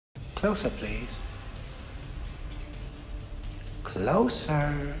Closer, please.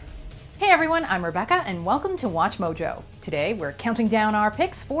 Closer. Hey everyone, I'm Rebecca and welcome to Watch Mojo. Today we're counting down our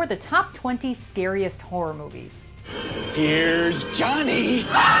picks for the top 20 scariest horror movies. Here's Johnny!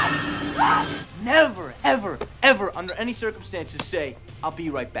 Never, ever, ever, under any circumstances say, I'll be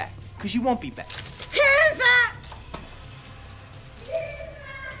right back. Because you won't be back. Here's back!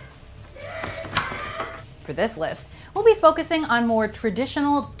 For this list, we'll be focusing on more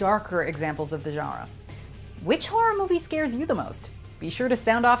traditional, darker examples of the genre. Which horror movie scares you the most? Be sure to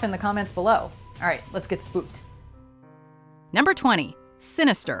sound off in the comments below. All right, let's get spooked. Number 20,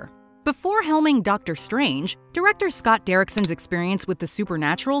 Sinister. Before helming Doctor Strange, director Scott Derrickson's experience with the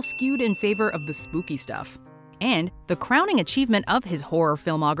supernatural skewed in favor of the spooky stuff. And the crowning achievement of his horror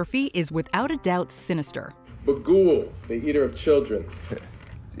filmography is without a doubt Sinister. Bagul, the eater of children.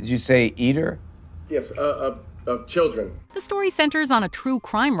 Did you say eater? Yes, of children. The story centers on a true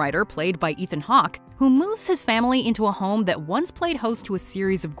crime writer played by Ethan Hawke, who moves his family into a home that once played host to a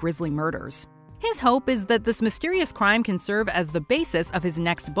series of grisly murders. His hope is that this mysterious crime can serve as the basis of his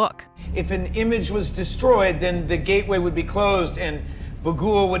next book. If an image was destroyed, then the gateway would be closed and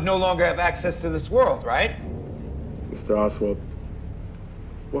Bagul would no longer have access to this world, right? Mr. Oswald,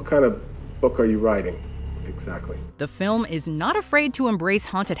 what kind of book are you writing, exactly? The film is not afraid to embrace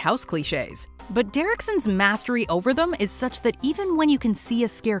haunted house cliches, but Derrickson's mastery over them is such that even when you can see a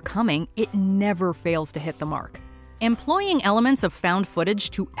scare coming, it never fails to hit the mark. Employing elements of found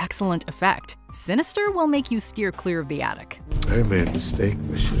footage to excellent effect, Sinister will make you steer clear of the attic. I made a mistake.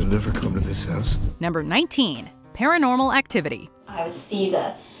 We should have never come to this house. Number 19, Paranormal Activity. I would see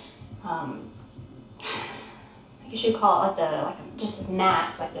the, I guess you'd call it just a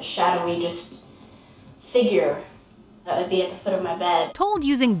mask, like the shadowy just figure that would be at the foot of my bed. Told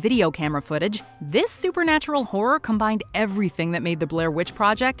using video camera footage, this supernatural horror combined everything that made the Blair Witch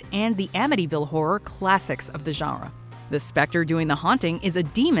Project and the Amityville Horror classics of the genre. The specter doing the haunting is a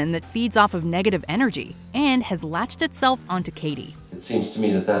demon that feeds off of negative energy and has latched itself onto Katie. It seems to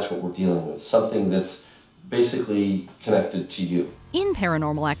me that that's what we're dealing with, something that's basically connected to you. In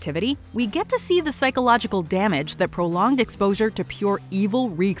Paranormal Activity, we get to see the psychological damage that prolonged exposure to pure evil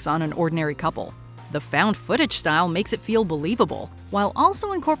wreaks on an ordinary couple. The found footage style makes it feel believable, while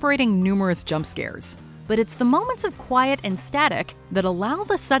also incorporating numerous jump scares. But it's the moments of quiet and static that allow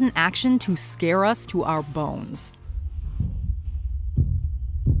the sudden action to scare us to our bones.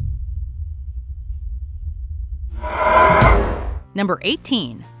 Number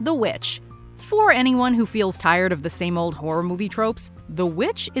 18, The Witch. For anyone who feels tired of the same old horror movie tropes, The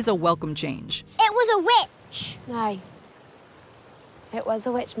Witch is a welcome change. It was a witch! No. It was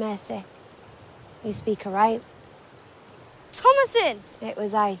a witch, Misty. You speak her right. Thomason! It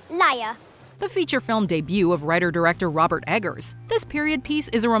was I. Liar. The feature film debut of writer-director Robert Eggers, this period piece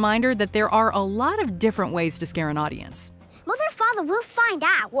is a reminder that there are a lot of different ways to scare an audience. Mother and Father will find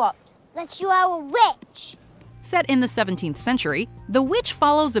out. What? That you are a witch. Set in the 17th century, The Witch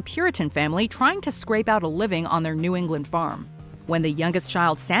follows a Puritan family trying to scrape out a living on their New England farm. When the youngest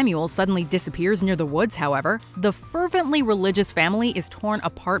child, Samuel, suddenly disappears near the woods, however, the fervently religious family is torn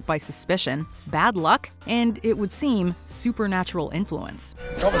apart by suspicion, bad luck, and, it would seem, supernatural influence.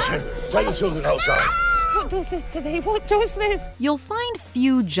 Thomason, take the children outside. What does this to me? What does this? You'll find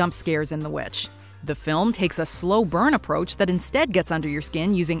few jump scares in The Witch. The film takes a slow burn approach that instead gets under your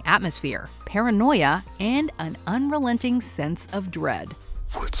skin using atmosphere, paranoia, and an unrelenting sense of dread.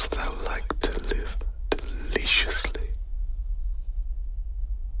 Wouldst thou like to live deliciously?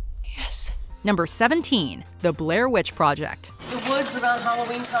 Yes. Number 17, The Blair Witch Project. The woods around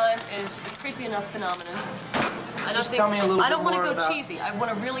Halloween time is a creepy enough phenomenon. I don't want to go cheesy. I want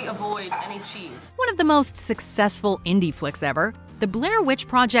to really avoid any cheese. One of the most successful indie flicks ever, the Blair Witch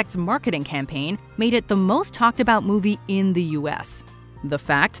Project's marketing campaign made it the most talked about movie in the US. The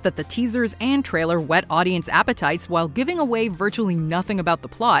fact that the teasers and trailer whet audience appetites while giving away virtually nothing about the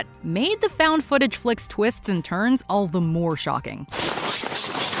plot made the found footage flick's twists and turns all the more shocking.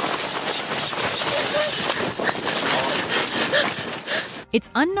 Its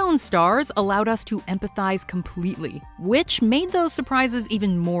unknown stars allowed us to empathize completely, which made those surprises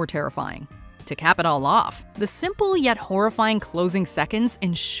even more terrifying. To cap it all off, the simple yet horrifying closing seconds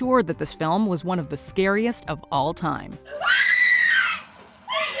ensured that this film was one of the scariest of all time.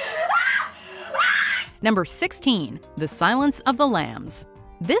 Number 16, The Silence of the Lambs.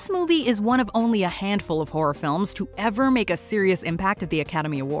 This movie is one of only a handful of horror films to ever make a serious impact at the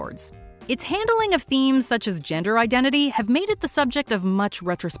Academy Awards. Its handling of themes such as gender identity have made it the subject of much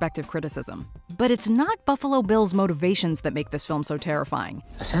retrospective criticism. But it's not Buffalo Bill's motivations that make this film so terrifying.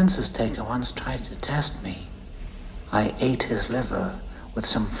 A census taker once tried to test me. I ate his liver with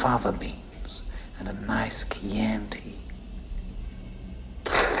some fava beans and a nice Chianti.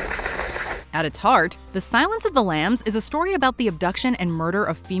 At its heart, The Silence of the Lambs is a story about the abduction and murder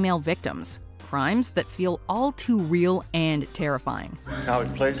of female victims. Crimes that feel all too real and terrifying. Now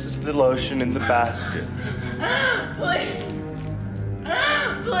it places the lotion in the basket. Please.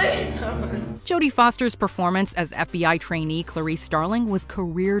 Please. Jodie Foster's performance as FBI trainee Clarice Starling was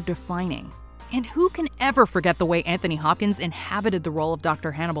career-defining. And who can ever forget the way Anthony Hopkins inhabited the role of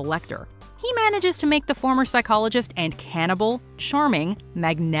Dr. Hannibal Lecter? He manages to make the former psychologist and cannibal charming,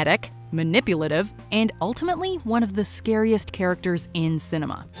 magnetic, manipulative, and ultimately one of the scariest characters in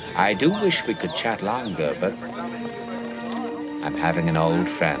cinema. I do wish we could chat longer, but I'm having an old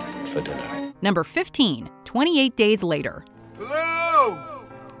friend for dinner. Number 15, 28 Days Later. Hello!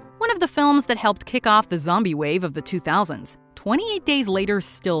 One of the films that helped kick off the zombie wave of the 2000s, 28 Days Later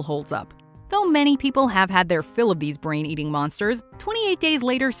still holds up. Though many people have had their fill of these brain-eating monsters, 28 Days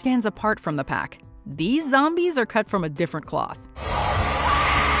Later stands apart from the pack. These zombies are cut from a different cloth.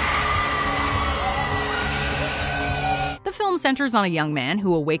 The film centers on a young man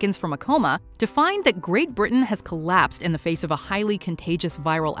who awakens from a coma to find that Great Britain has collapsed in the face of a highly contagious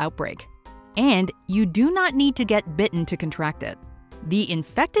viral outbreak. And you do not need to get bitten to contract it. The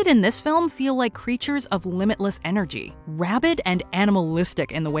infected in this film feel like creatures of limitless energy, rabid and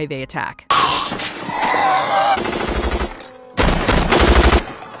animalistic in the way they attack.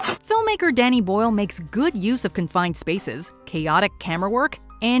 Filmmaker Danny Boyle makes good use of confined spaces, chaotic camera work,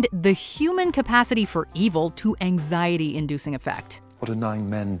 and the human capacity for evil to anxiety-inducing effect. What do 9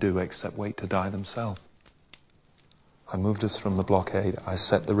 men do except wait to die themselves? I moved us from the blockade, I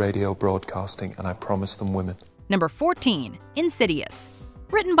set the radio broadcasting, and I promised them women. Number 14, Insidious.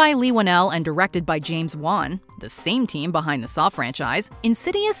 Written by Leigh Whannell and directed by James Wan, the same team behind the Saw franchise,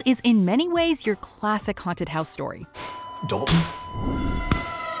 Insidious is in many ways your classic haunted house story. Dalton?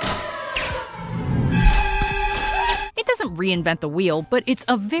 It doesn't reinvent the wheel, but it's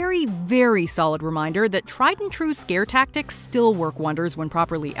a very, very solid reminder that tried and true scare tactics still work wonders when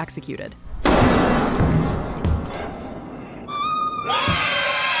properly executed.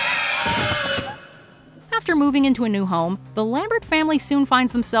 After moving into a new home, the Lambert family soon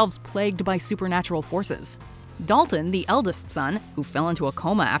finds themselves plagued by supernatural forces. Dalton, the eldest son, who fell into a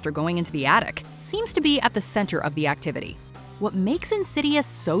coma after going into the attic, seems to be at the center of the activity. What makes Insidious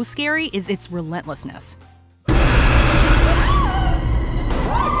so scary is its relentlessness.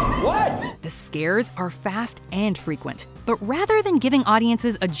 What? The scares are fast and frequent, but rather than giving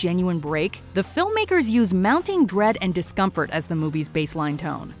audiences a genuine break, the filmmakers use mounting dread and discomfort as the movie's baseline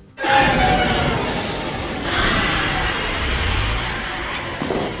tone.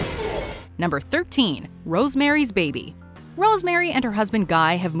 Number 13, Rosemary's Baby. Rosemary and her husband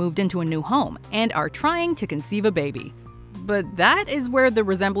Guy have moved into a new home and are trying to conceive a baby. But that is where the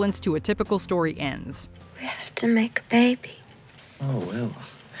resemblance to a typical story ends. We have to make a baby. Oh,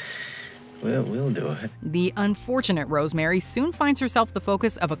 we'll do it. The unfortunate Rosemary soon finds herself the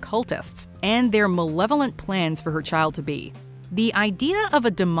focus of occultists and their malevolent plans for her child to be. The idea of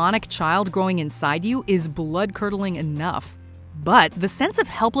a demonic child growing inside you is blood-curdling enough. But the sense of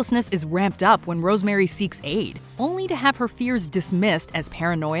helplessness is ramped up when Rosemary seeks aid, only to have her fears dismissed as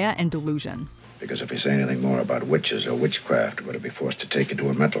paranoia and delusion. Because if we say anything more about witches or witchcraft, we're to be forced to take you to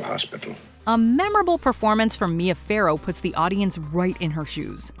a mental hospital. A memorable performance from Mia Farrow puts the audience right in her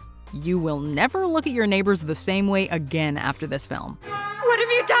shoes. You will never look at your neighbors the same way again after this film. What have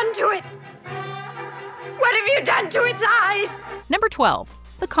you done to it? What have you done to its eyes? Number 12,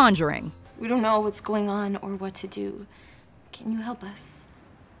 The Conjuring. We don't know what's going on or what to do. Can you help us?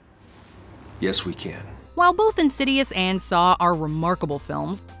 Yes, we can. While both Insidious and Saw are remarkable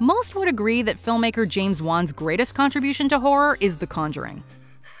films, most would agree that filmmaker James Wan's greatest contribution to horror is The Conjuring.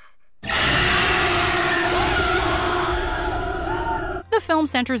 The film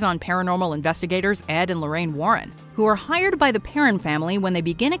centers on paranormal investigators Ed and Lorraine Warren, who are hired by the Perron family when they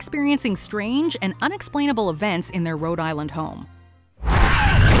begin experiencing strange and unexplainable events in their Rhode Island home.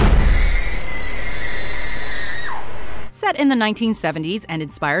 Set in the 1970s and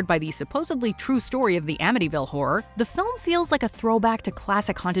inspired by the supposedly true story of the Amityville Horror, the film feels like a throwback to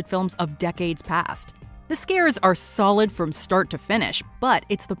classic haunted films of decades past. The scares are solid from start to finish, but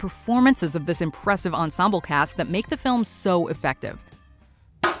it's the performances of this impressive ensemble cast that make the film so effective.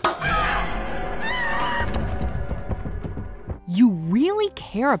 You really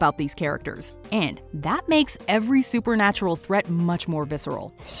care about these characters, and that makes every supernatural threat much more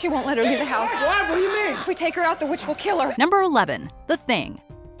visceral. She won't let her leave the house. What? What do you mean? If we take her out, the witch will kill her. Number 11, The Thing.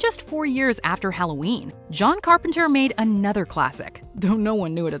 Just 4 years after Halloween, John Carpenter made another classic, though no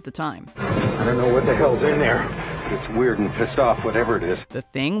one knew it at the time. I don't know what the hell's in there, It's weird and pissed off, whatever it is. The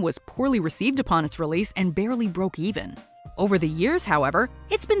Thing was poorly received upon its release and barely broke even. Over the years, however,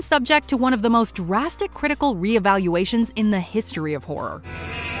 it's been subject to one of the most drastic critical reevaluations in the history of horror.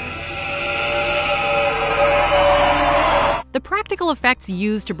 The practical effects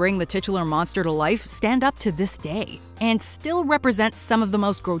used to bring the titular monster to life stand up to this day, and still represent some of the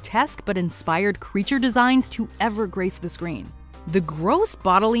most grotesque but inspired creature designs to ever grace the screen. The gross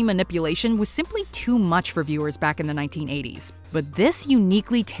bodily manipulation was simply too much for viewers back in the 1980s, but this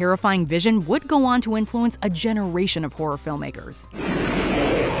uniquely terrifying vision would go on to influence a generation of horror filmmakers.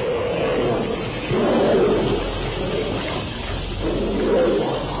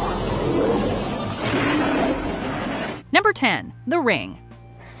 Number 10. The Ring.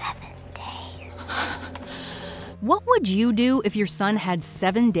 7 days. What would you do if your son had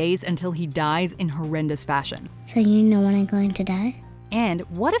 7 days until he dies in horrendous fashion? So you know when I'm going to die? And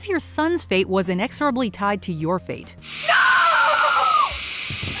what if your son's fate was inexorably tied to your fate? No!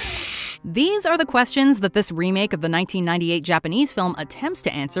 These are the questions that this remake of the 1998 Japanese film attempts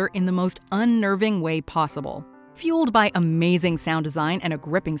to answer in the most unnerving way possible. Fueled by amazing sound design and a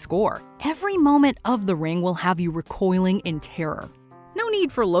gripping score, every moment of The Ring will have you recoiling in terror. No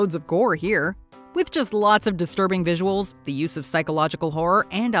need for loads of gore here. With just lots of disturbing visuals, the use of psychological horror,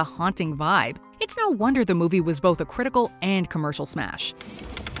 and a haunting vibe, it's no wonder the movie was both a critical and commercial smash.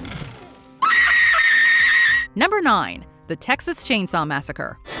 Number 9. The Texas Chainsaw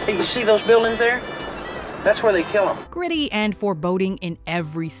Massacre. Hey, you see those buildings there? That's where they kill them. Gritty and foreboding in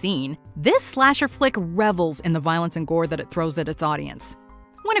every scene, this slasher flick revels in the violence and gore that it throws at its audience.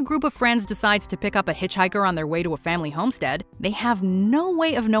 When a group of friends decides to pick up a hitchhiker on their way to a family homestead, they have no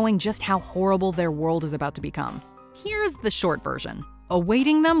way of knowing just how horrible their world is about to become. Here's the short version.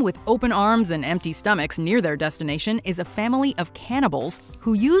 Awaiting them with open arms and empty stomachs near their destination is a family of cannibals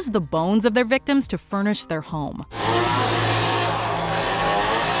who use the bones of their victims to furnish their home.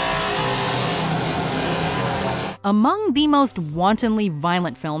 Among the most wantonly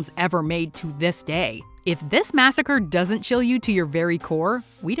violent films ever made to this day, if this massacre doesn't chill you to your very core,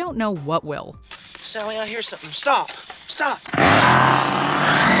 we don't know what will. Sally, I hear something. Stop! Stop!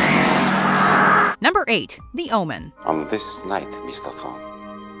 Number 8. The Omen. On this night, Mr. Thorne,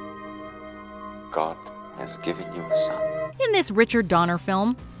 God has given you a son. In this Richard Donner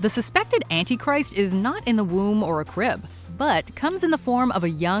film, the suspected Antichrist is not in the womb or a crib, but comes in the form of a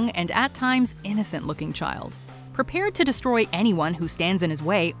young and at times innocent-looking child. Prepared to destroy anyone who stands in his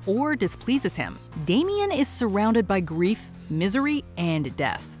way or displeases him, Damien is surrounded by grief, misery, and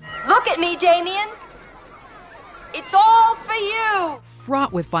death. Look at me, Damien! It's all for you!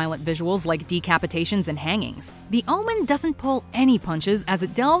 Fraught with violent visuals like decapitations and hangings, The Omen doesn't pull any punches as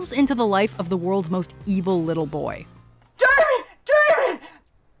it delves into the life of the world's most evil little boy. Damien! Damien!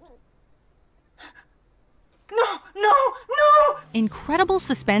 No, no, no! Incredible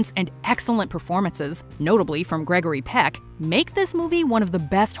suspense and excellent performances, notably from Gregory Peck, make this movie one of the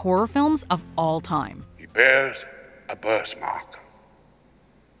best horror films of all time. He bears a birthmark,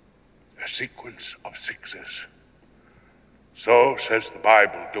 a sequence of sixes. So says the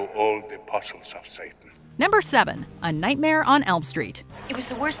Bible to all the apostles of Satan. Number 7. A Nightmare on Elm Street. It was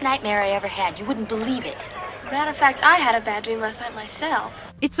the worst nightmare I ever had. You wouldn't believe it. Matter of fact, I had a bad dream last night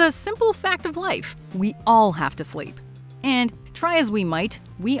myself. It's a simple fact of life. We all have to sleep. And try as we might,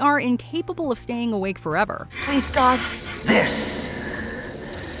 we are incapable of staying awake forever. Please, God. This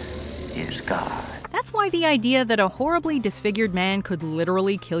is God. That's why the idea that a horribly disfigured man could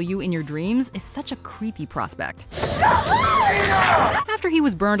literally kill you in your dreams is such a creepy prospect. After he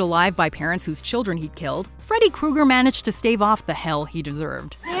was burned alive by parents whose children he'd killed, Freddy Krueger managed to stave off the hell he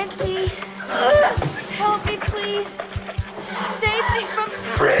deserved. Nancy, help me, please. Save me from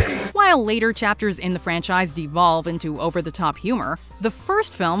Freddy. While later chapters in the franchise devolve into over-the-top humor, the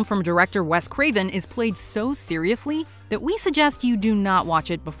first film from director Wes Craven is played so seriously that we suggest you do not watch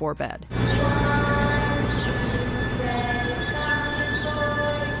it before bed.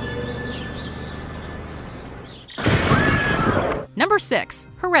 Number 6.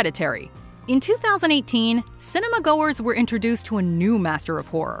 Hereditary. In 2018, cinema-goers were introduced to a new master of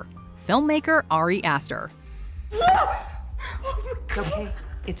horror, filmmaker Ari Aster. It's okay.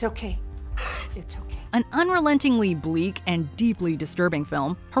 It's okay. It's okay. An unrelentingly bleak and deeply disturbing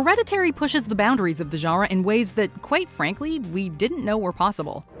film, Hereditary pushes the boundaries of the genre in ways that, quite frankly, we didn't know were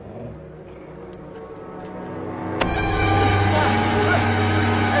possible.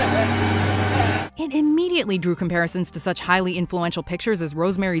 It immediately drew comparisons to such highly influential pictures as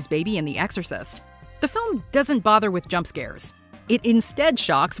Rosemary's Baby and The Exorcist. The film doesn't bother with jump scares. It instead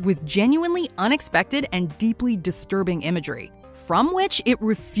shocks with genuinely unexpected and deeply disturbing imagery, from which it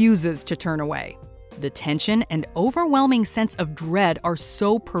refuses to turn away. The tension and overwhelming sense of dread are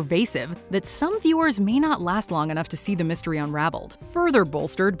so pervasive that some viewers may not last long enough to see the mystery unraveled, further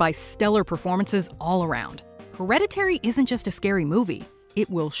bolstered by stellar performances all around. Hereditary isn't just a scary movie, it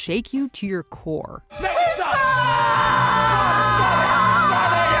will shake you to your core. Make it stop!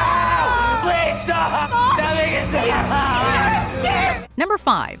 Please stop! Now make it stop! Number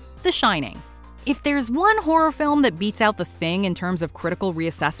 5. The Shining. If there's one horror film that beats out The Thing in terms of critical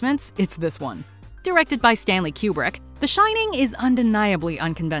reassessments, it's this one. Directed by Stanley Kubrick, The Shining is undeniably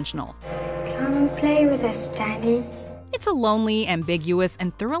unconventional. Come and play with us, Daddy. It's a lonely, ambiguous,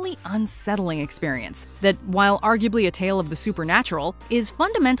 and thoroughly unsettling experience that, while arguably a tale of the supernatural, is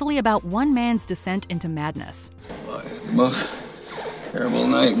fundamentally about one man's descent into madness. The most terrible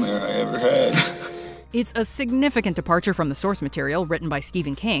nightmare I ever had. It's a significant departure from the source material written by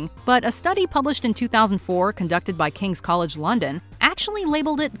Stephen King, but a study published in 2004 conducted by King's College London actually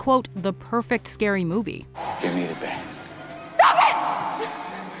labeled it, quote, the perfect scary movie. Give me the bat. Stop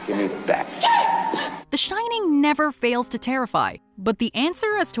it! Give me the bat. The Shining never fails to terrify, but the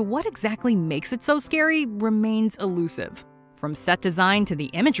answer as to what exactly makes it so scary remains elusive. From set design to the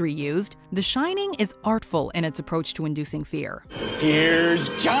imagery used, The Shining is artful in its approach to inducing fear. Here's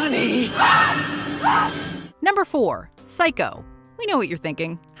Johnny! Number 4. Psycho. We know what you're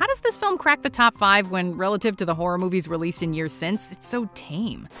thinking. How does this film crack the top 5 when, relative to the horror movies released in years since, it's so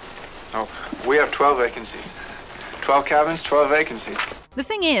tame? Oh, we have 12 vacancies. 12 cabins, 12 vacancies. The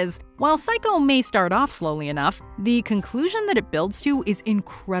thing is, while Psycho may start off slowly enough, the conclusion that it builds to is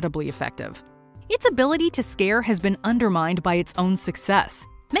incredibly effective. Its ability to scare has been undermined by its own success.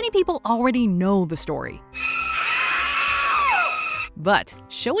 Many people already know the story. But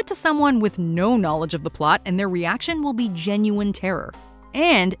show it to someone with no knowledge of the plot and their reaction will be genuine terror.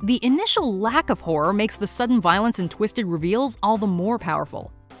 And the initial lack of horror makes the sudden violence and twisted reveals all the more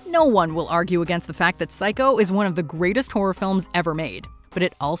powerful. No one will argue against the fact that Psycho is one of the greatest horror films ever made, but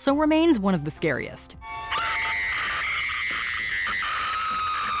it also remains one of the scariest.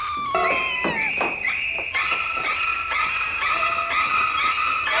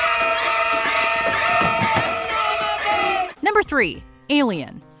 Number 3.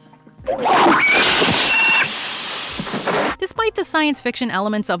 Alien. Despite the science fiction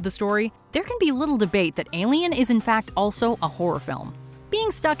elements of the story, there can be little debate that Alien is in fact also a horror film.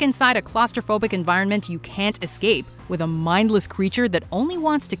 Being stuck inside a claustrophobic environment you can't escape with a mindless creature that only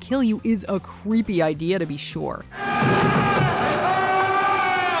wants to kill you is a creepy idea to be sure.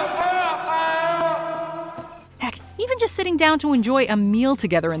 Heck, even just sitting down to enjoy a meal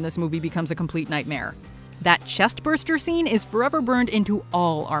together in this movie becomes a complete nightmare. That chest-burster scene is forever burned into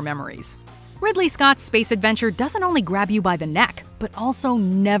all our memories. Ridley Scott's space adventure doesn't only grab you by the neck, but also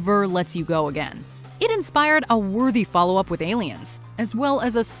never lets you go again. It inspired a worthy follow-up with Aliens, as well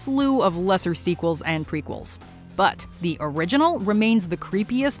as a slew of lesser sequels and prequels. But the original remains the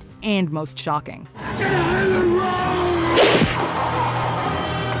creepiest and most shocking.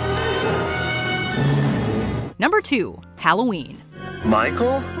 Number 2. Halloween.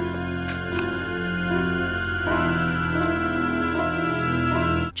 Michael?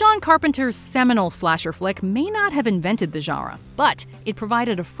 John Carpenter's seminal slasher flick may not have invented the genre, but it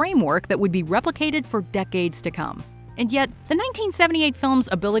provided a framework that would be replicated for decades to come. And yet, the 1978 film's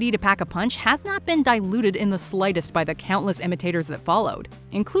ability to pack a punch has not been diluted in the slightest by the countless imitators that followed,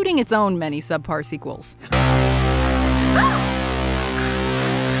 including its own many subpar sequels.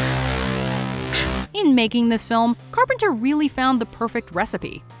 In making this film, Carpenter really found the perfect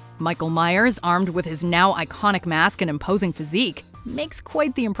recipe. Michael Myers, armed with his now iconic mask and imposing physique, makes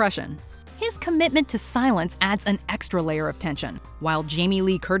quite the impression. His commitment to silence adds an extra layer of tension, while Jamie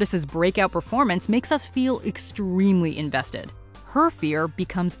Lee Curtis's breakout performance makes us feel extremely invested. Her fear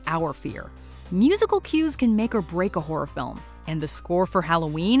becomes our fear. Musical cues can make or break a horror film, and the score for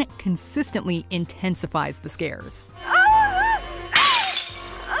Halloween consistently intensifies the scares.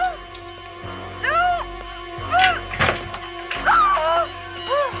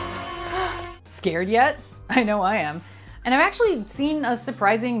 Scared yet? I know I am. And I've actually seen a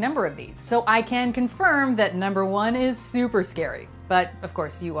surprising number of these, so I can confirm that number 1 is super scary. But of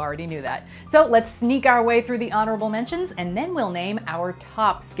course, you already knew that. So let's sneak our way through the honorable mentions, and then we'll name our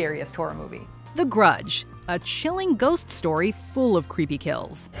top scariest horror movie. The Grudge, a chilling ghost story full of creepy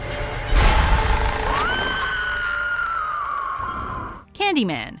kills.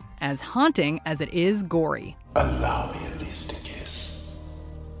 Candyman, as haunting as it is gory. Allow me at least to kiss.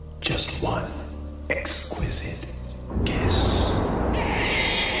 Just one exquisite kiss.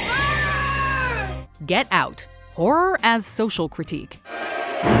 Get Out, horror as social critique.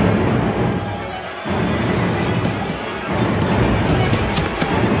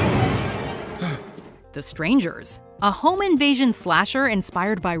 The Strangers, a home invasion slasher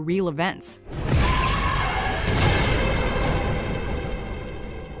inspired by real events.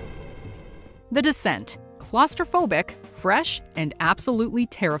 The Descent, claustrophobic, fresh, and absolutely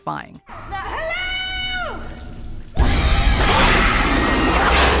terrifying.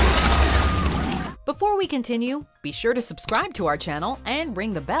 Before we continue, be sure to subscribe to our channel and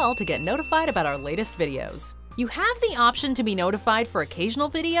ring the bell to get notified about our latest videos. You have the option to be notified for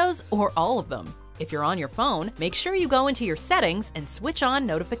occasional videos or all of them. If you're on your phone, make sure you go into your settings and switch on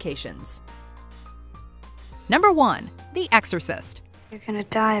notifications. Number 1. The Exorcist. You're gonna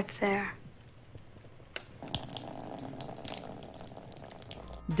die up there.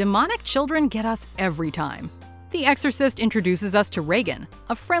 Demonic children get us every time. The Exorcist introduces us to Reagan,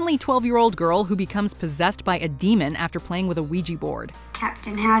 a friendly 12-year-old girl who becomes possessed by a demon after playing with a Ouija board.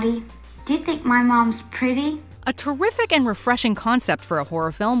 Captain Howdy, do you think my mom's pretty? A terrific and refreshing concept for a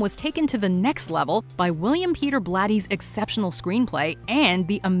horror film was taken to the next level by William Peter Blatty's exceptional screenplay and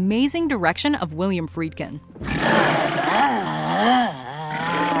the amazing direction of William Friedkin.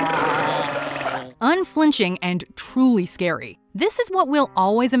 Unflinching and truly scary. This is what we'll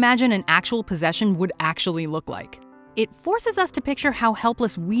always imagine an actual possession would actually look like. It forces us to picture how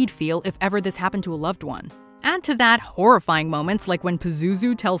helpless we'd feel if ever this happened to a loved one. Add to that horrifying moments like when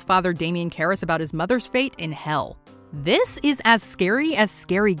Pazuzu tells Father Damien Karras about his mother's fate in hell. This is as scary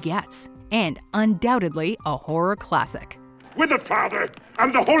gets, and undoubtedly a horror classic. With the Father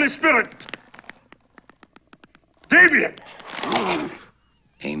and the Holy Spirit. Damien!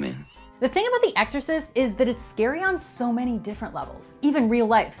 Amen. The thing about The Exorcist is that it's scary on so many different levels, even real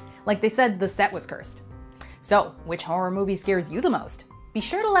life. Like they said, the set was cursed. So, which horror movie scares you the most? Be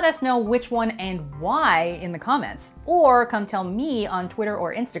sure to let us know which one and why in the comments, or come tell me on Twitter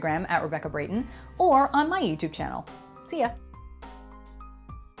or Instagram at Rebecca Brayton, or on my YouTube channel. See ya!